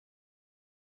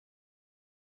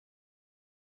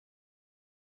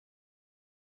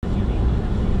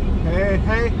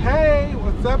Hey, hey,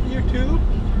 what's up, YouTube?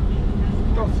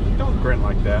 Don't grin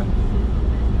like that.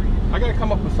 I gotta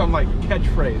come up with some like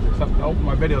catchphrase or something to open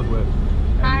my videos with.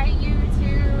 Hi,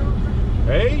 YouTube.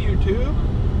 Hey, YouTube.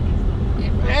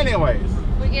 Anyways.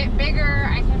 If we get bigger,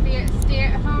 I can be a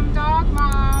stay-at-home dog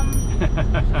mom.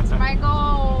 That's my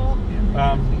goal.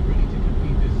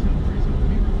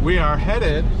 We are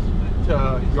headed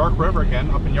to York River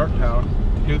again, up in Yorktown,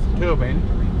 to do some tubing.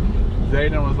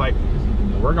 Zayden was like,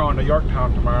 we're going to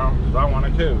Yorktown tomorrow, because I want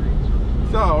to too.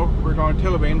 So, we're going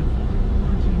tubing.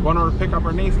 Going over to pick up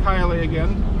our niece Kylie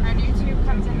again. Our new tube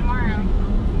comes in tomorrow.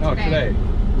 No, today.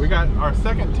 We got our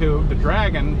second tube, the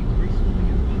Dragon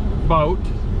boat.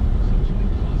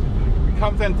 It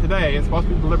comes in today. It's supposed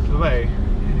to be delivered today.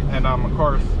 And of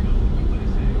course,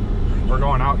 we're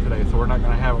going out today, so we're not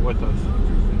going to have it with us.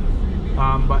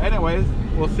 But anyways,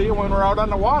 we'll see you when we're out on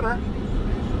the water.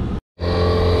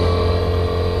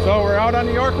 So we're out on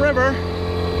the York River.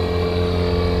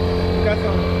 We've got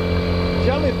some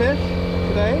jellyfish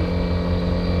today.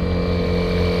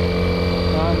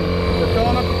 We're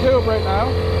filling up the tube right now.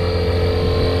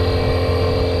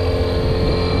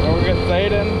 And we'll get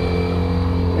Zayden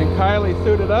and Kylie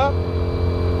suited up.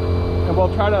 And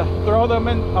we'll try to throw them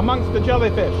in amongst the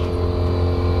jellyfish.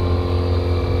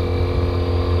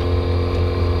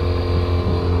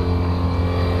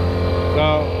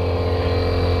 So,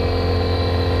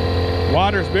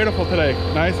 water's beautiful today,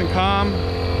 nice and calm.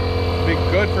 Be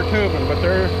good for tubing, but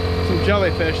there's some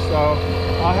jellyfish, so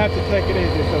I'll have to take it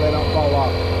easy so they don't fall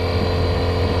off.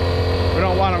 We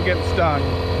don't want them getting stung.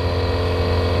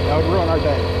 That would ruin our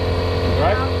day,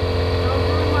 right? That would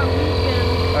ruin my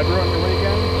weekend. That'd ruin your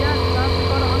weekend? Yeah, because I have to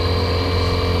go to Uncle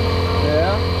Steve's.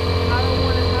 Yeah? I don't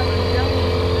want to have a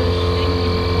jellyfish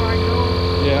stinging before I go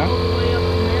Yeah. all the way up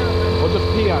to Maryland. We'll just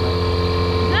pee on it.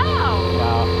 No!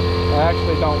 No, that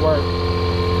actually don't work.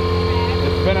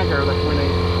 It's vinegar that we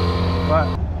need. But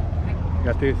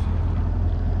got these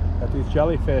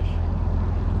jellyfish.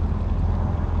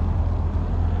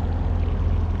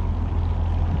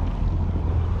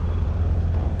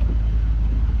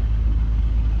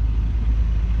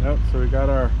 Yep, so we got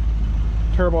our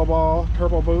turbo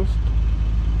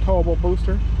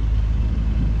booster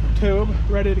tube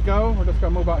ready to go. We're just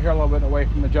gonna move out here a little bit away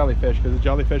from the jellyfish because the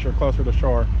jellyfish are closer to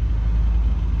shore.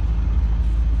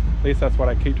 At least that's what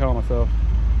I keep telling myself.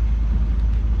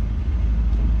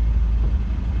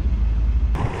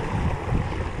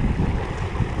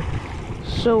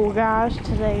 So guys,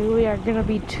 today we are gonna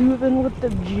be tubing with the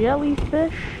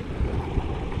jellyfish.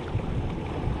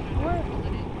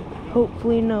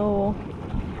 Hopefully no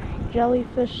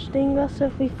jellyfish sting us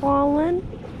if we fall in.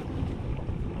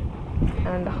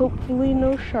 And hopefully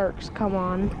no sharks come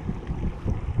on.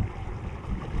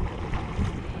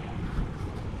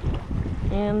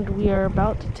 And we are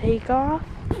about to take off.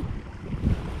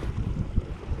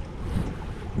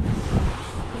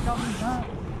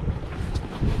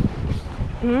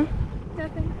 Hmm?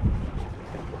 Nothing.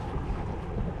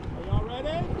 Are y'all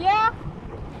ready? Yeah.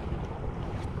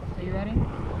 Are you ready?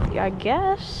 Yeah, I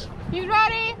guess. You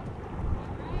ready?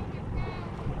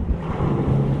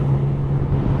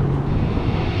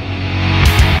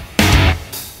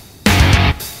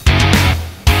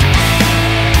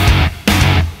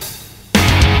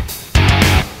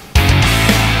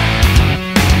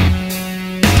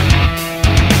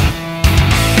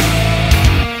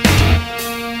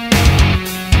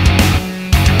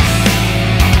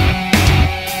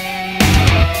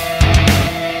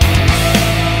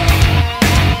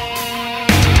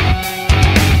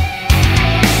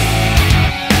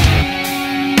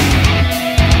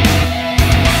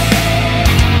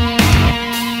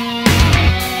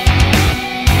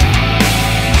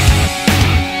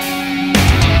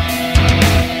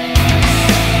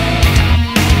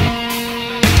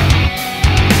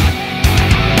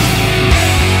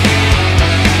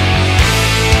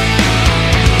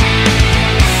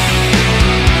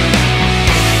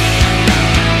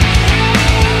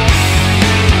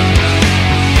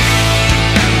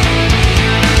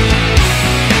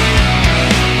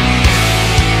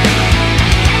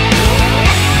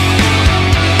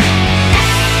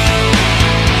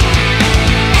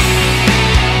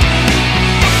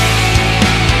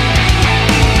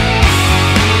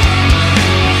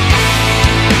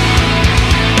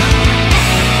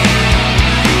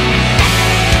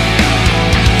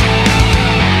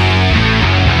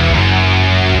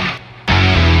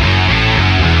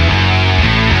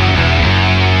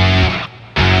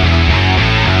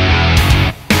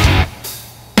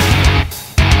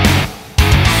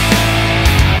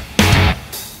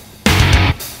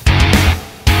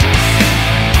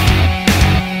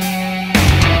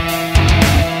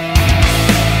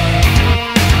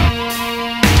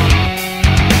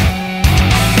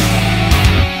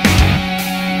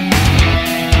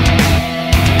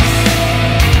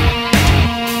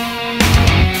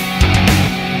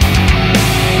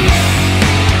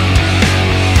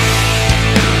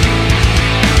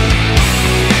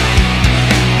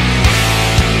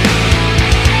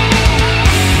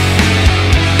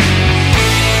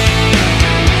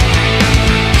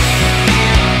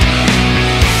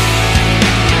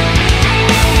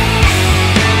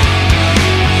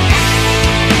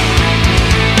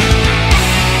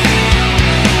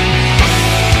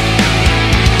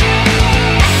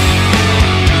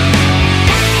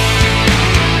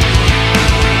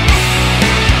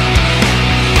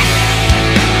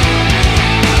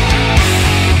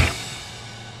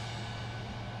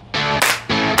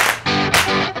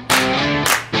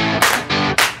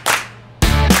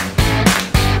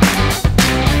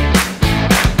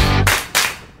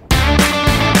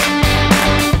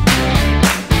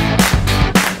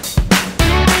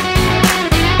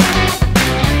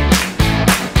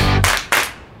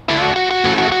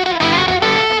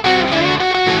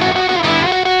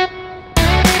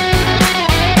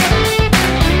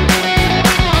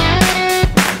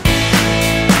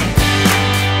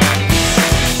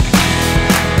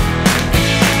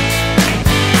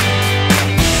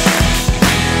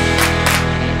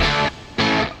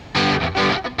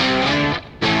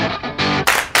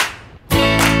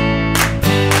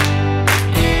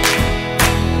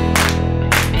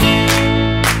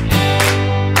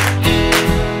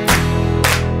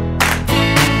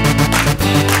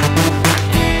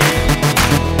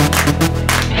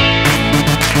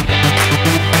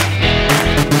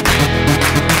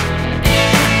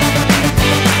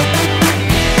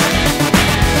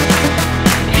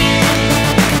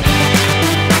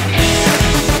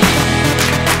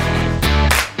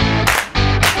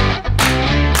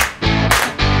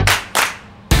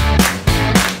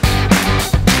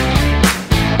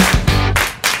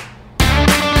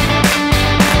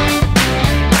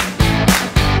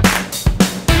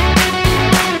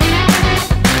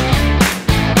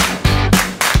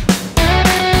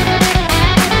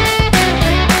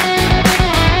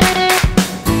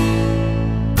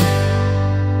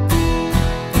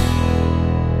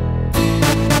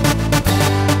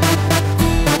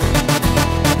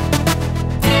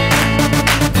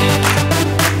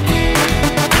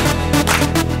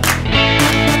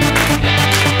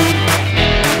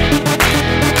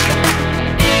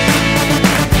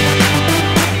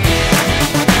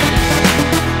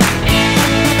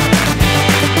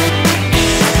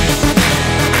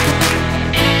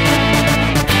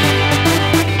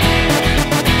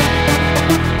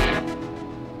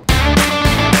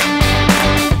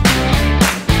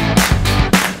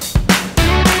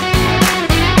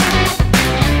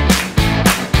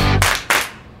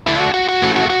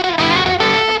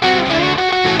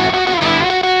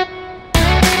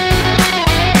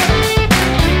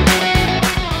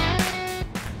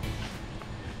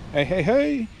 Hey, hey,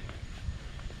 hey.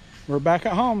 We're back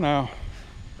at home now.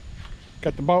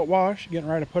 Got the boat washed, getting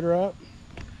ready to put her up.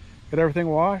 Get everything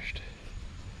washed.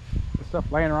 The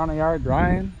stuff laying around the yard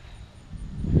drying.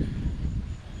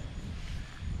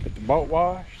 Get the boat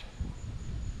washed.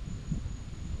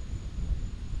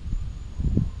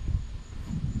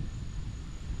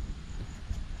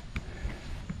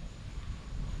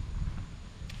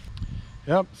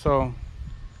 Yep, so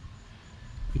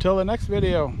until the next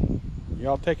video,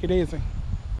 y'all take it easy.